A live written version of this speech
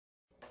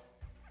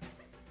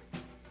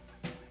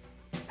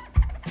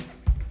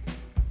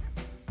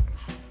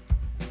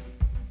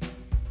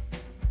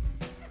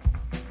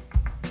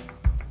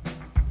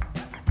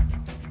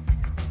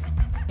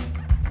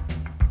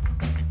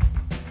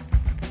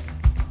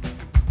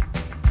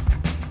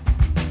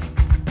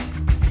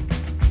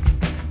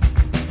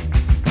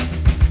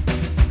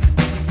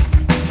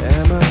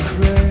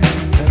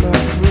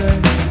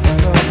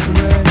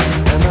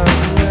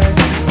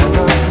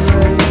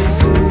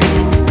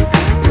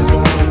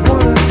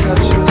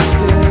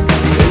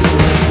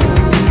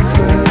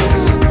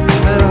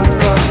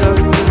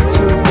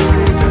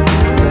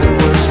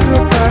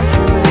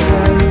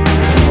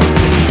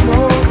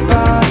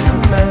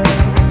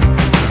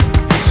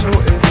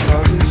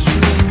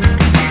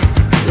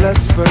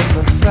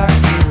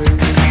factory.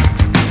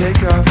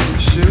 Take off your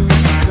shoes,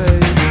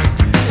 baby.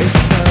 It's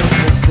time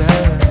for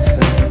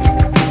dancing.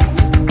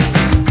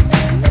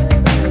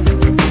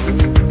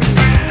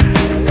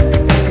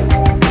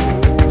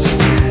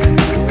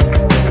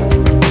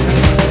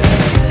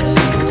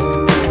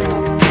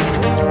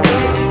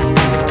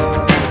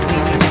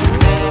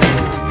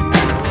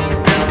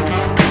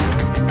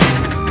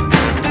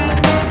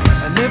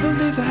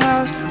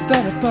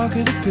 Without a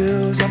pocket of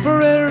pills,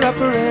 operator,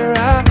 operator,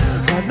 I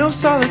got no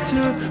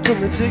solitude from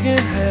the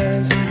ticking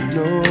hands.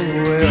 No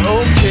way,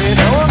 okay,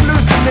 now I'm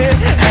loosening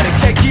and I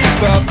can't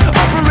keep up.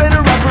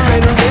 Operator,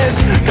 operator,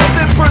 it's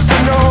nothing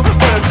personal,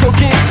 but I'm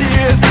choking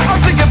tears. I'm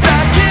thinking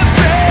back and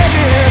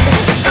saying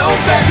it's no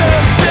better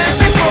than